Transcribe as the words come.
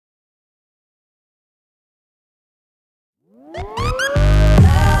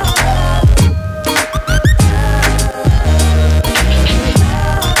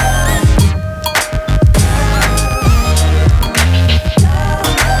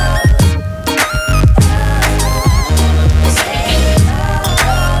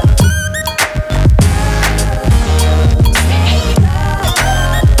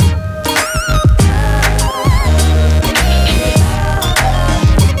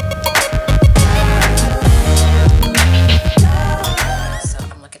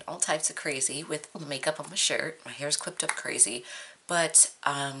Crazy with makeup on my shirt. My hair's clipped up crazy, but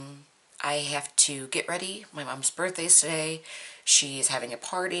I have to get ready. My mom's birthday's today. She's having a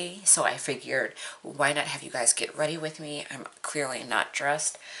party, so I figured why not have you guys get ready with me. I'm clearly not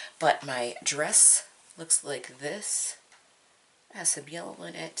dressed, but my dress looks like this. It has some yellow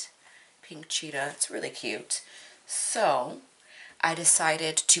in it, pink cheetah. It's really cute. So I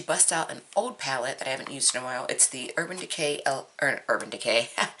decided to bust out an old palette that I haven't used in a while. It's the Urban Decay,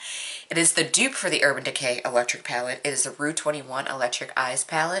 It is the dupe for the Urban Decay electric palette. It is the Rue 21 Electric Eyes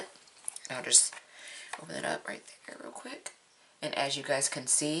palette. And I'll just open it up right there real quick. And as you guys can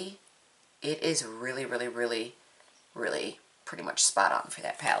see, it is really, really, really, really pretty much spot on for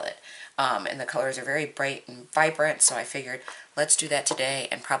that palette. And the colors are very bright and vibrant, so I figured let's do that today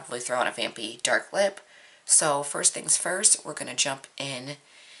and probably throw on a vampy dark lip. So first things first, we're going to jump in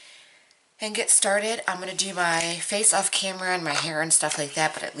and get started. I'm going to do my face off camera and my hair and stuff like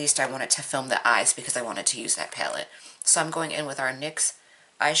that, but at least I wanted to film the eyes because I wanted to use that palette. So I'm going in with our NYX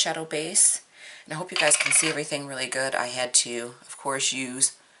eyeshadow base, and I hope you guys can see everything really good. I had to, of course,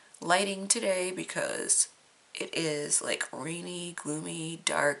 use lighting today because it is like rainy, gloomy,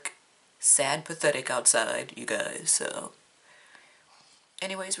 dark, sad, pathetic outside, you guys, so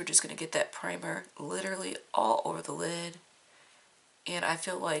anyways, we're just going to get that primer literally all over the lid. And I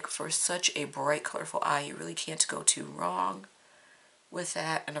feel like for such a bright, colorful eye, you really can't go too wrong with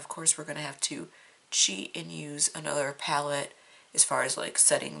that. And of course, we're going to have to cheat and use another palette as far as like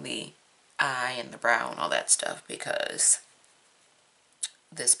setting the eye and the brow and all that stuff, because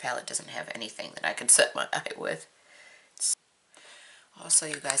this palette doesn't have anything that I can set my eye with. Also,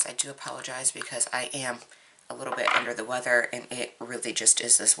 you guys, I do apologize because I am a little bit under the weather, and it really just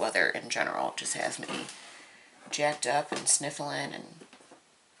is this weather in general. It just has me jacked up and sniffling and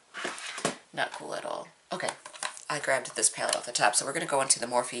not cool at all. Okay, I grabbed this palette off the top, so we're going to go into the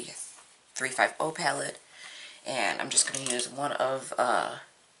Morphe 350 palette, and I'm just going to use one of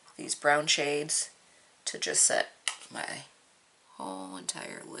these brown shades to just set my whole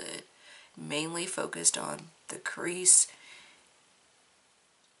entire lid, mainly focused on the crease.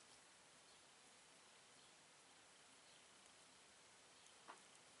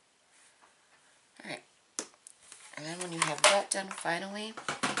 Alright, and then when you have that done finally,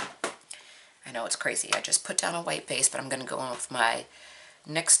 I know it's crazy, I just put down a white base, but I'm going to go in with my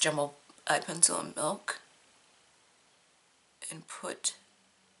NYX Jumbo Eye Pencil in Milk and put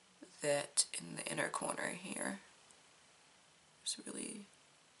that in the inner corner here. Just really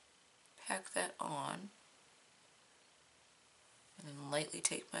pack that on, and then lightly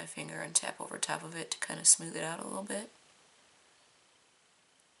take my finger and tap over top of it to kind of smooth it out a little bit.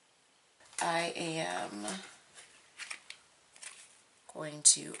 I am going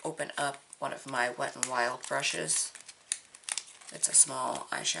to open up one of my Wet n Wild brushes. It's a small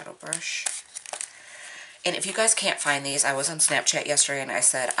eyeshadow brush. And if you guys can't find these, I was on Snapchat yesterday and I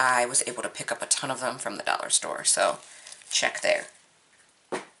said I was able to pick up a ton of them from the dollar store. So check there.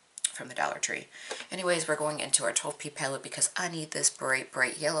 From the Dollar Tree. Anyways, we're going into our 12P palette because I need this bright,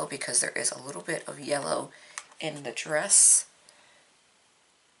 bright yellow because there is a little bit of yellow in the dress.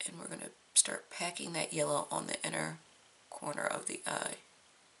 And we're going to start packing that yellow on the inner corner of the eye.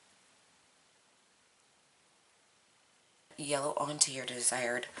 Yellow onto your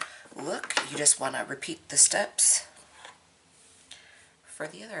desired look. You just want to repeat the steps for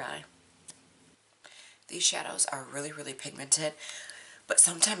the other eye. These shadows are really, really pigmented, but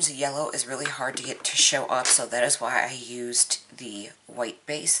sometimes the yellow is really hard to get to show up, so that is why I used the white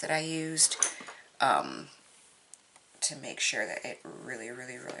base that I used to make sure that it really,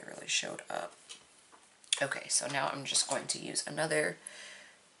 really, really, really showed up. Okay, so now I'm just going to use another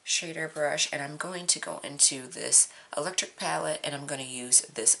shader brush, and I'm going to go into this electric palette, and I'm going to use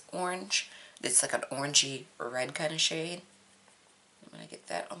this orange. It's like an orangey red kind of shade. I'm going to get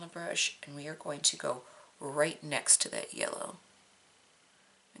that on the brush, and we are going to go right next to that yellow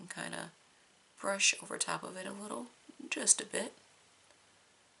and kind of brush over top of it a little, just a bit.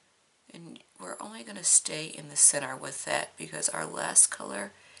 And we're only going to stay in the center with that because our last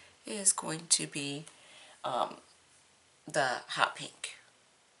color is going to be the hot pink.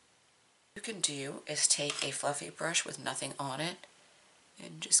 you can do is take a fluffy brush with nothing on it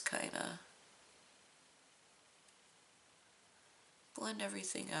and just kind of blend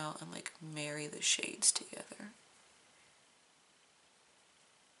everything out and like marry the shades together.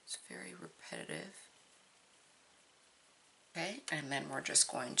 It's very repetitive. Okay, and then we're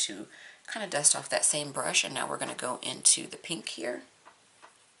just going to kind of dust off that same brush, and now we're going to go into the pink here.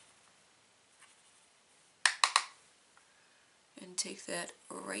 And take that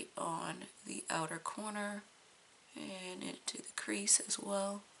right on the outer corner and into the crease as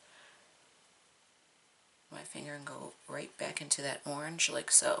well. My finger and go right back into that orange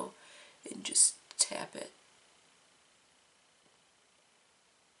like so, and just tap it.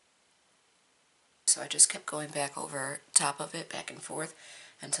 So I just kept going back over top of it, back and forth,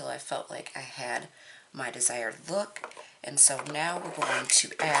 until I felt like I had my desired look. And so now we're going to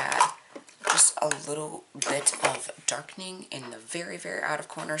add just a little bit of darkening in the very, very outer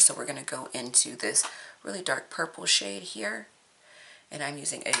corner. So we're going to go into this really dark purple shade here. And I'm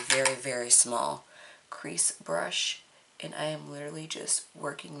using a very, very small crease brush. And I am literally just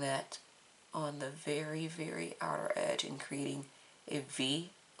working that on the very, very outer edge and creating a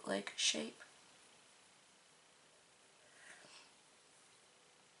V-like shape.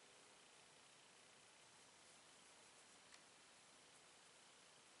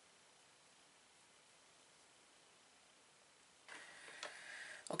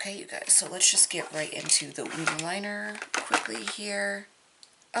 Okay, you guys, so let's just get right into the wing liner quickly here.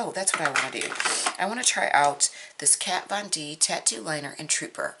 Oh, that's what I want to do. I want to try out this Kat Von D Tattoo Liner in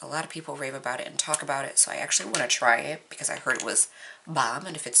Trooper. A lot of people rave about it and talk about it, so I actually want to try it because I heard it was bomb,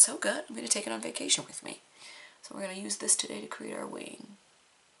 and if it's so good, I'm going to take it on vacation with me. So we're going to use this today to create our wing.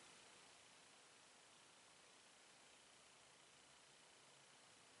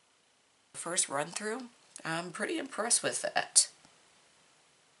 First run through, I'm pretty impressed with that.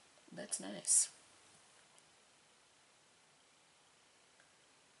 That's nice.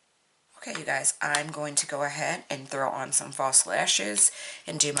 Okay, you guys, I'm going to go ahead and throw on some false lashes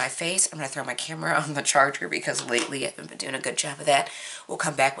and do my face. I'm going to throw my camera on the charger because lately I haven't been doing a good job of that. We'll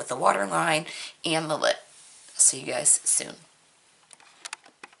come back with the waterline and the lip. See you guys soon.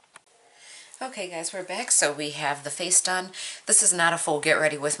 Okay guys, we're back. So we have the face done. This is not a full get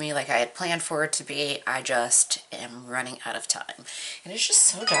ready with me like I had planned for it to be. I just am running out of time. And it's just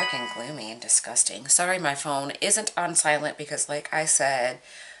so dark and gloomy and disgusting. Sorry my phone isn't on silent because like I said,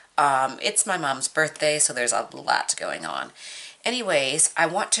 it's my mom's birthday, so there's a lot going on. Anyways, I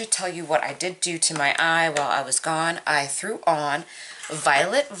want to tell you what I did do to my eye while I was gone. I threw on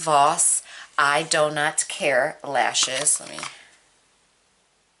Violet Voss I Do Not Care lashes. Let me...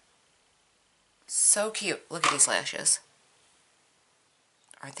 So cute. Look at these lashes.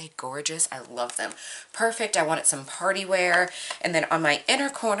 Aren't they gorgeous? I love them. Perfect. I wanted some party wear. And then on my inner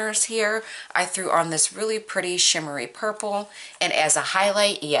corners here, I threw on this really pretty shimmery purple. And as a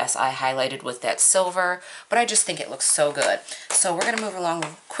highlight, yes, I highlighted with that silver, but I just think it looks so good. So we're going to move along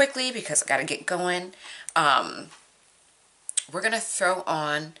quickly because I got to get going. We're going to throw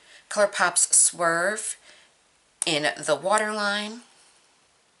on ColourPop's Swerve in the waterline.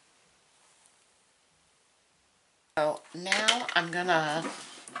 So now I'm going to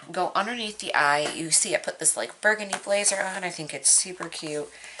go underneath the eye. You see I put this like burgundy blazer on. I think it's super cute.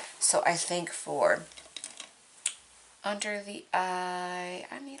 So I think for under the eye,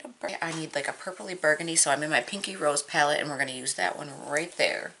 I need like a purpley burgundy. So I'm in my Pinky Rose palette and we're going to use that one right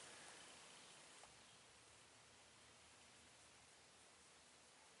there.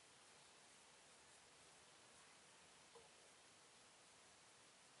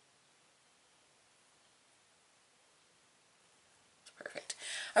 Perfect.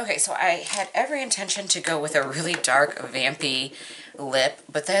 Okay, so I had every intention to go with a really dark, vampy lip,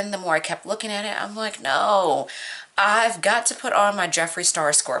 but then the more I kept looking at it, I'm like, no, I've got to put on my Jeffree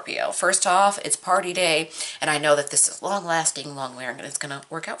Star Scorpio. First off, it's party day, and I know that this is long-lasting, long-wearing, and it's going to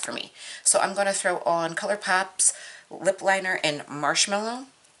work out for me. So I'm going to throw on ColourPop's lip liner in Marshmallow.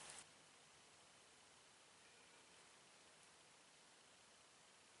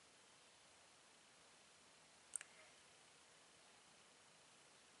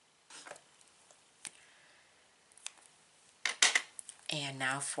 And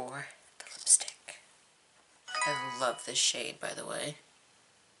now for the lipstick. I love this shade, by the way.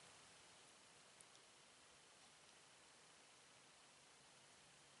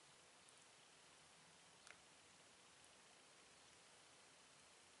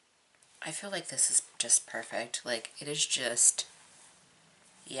 I feel like this is just perfect. Like, it is just,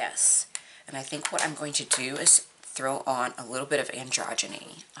 yes. And I think what I'm going to do is throw on a little bit of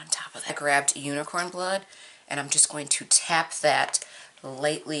androgyny on top of that. I grabbed Unicorn Blood, and I'm just going to tap that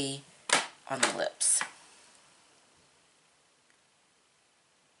lightly on the lips.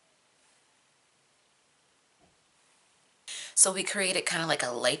 So we created kind of like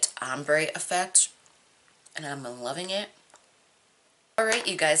a light ombre effect, and I'm loving it. Alright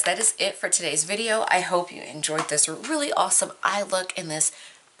you guys, that is it for today's video. I hope you enjoyed this really awesome eye look and this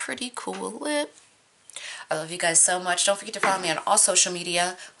pretty cool lip. I love you guys so much. Don't forget to follow me on all social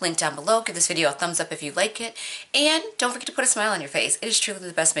media, link down below. Give this video a thumbs up if you like it. And don't forget to put a smile on your face. It is truly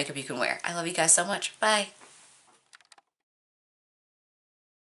the best makeup you can wear. I love you guys so much. Bye.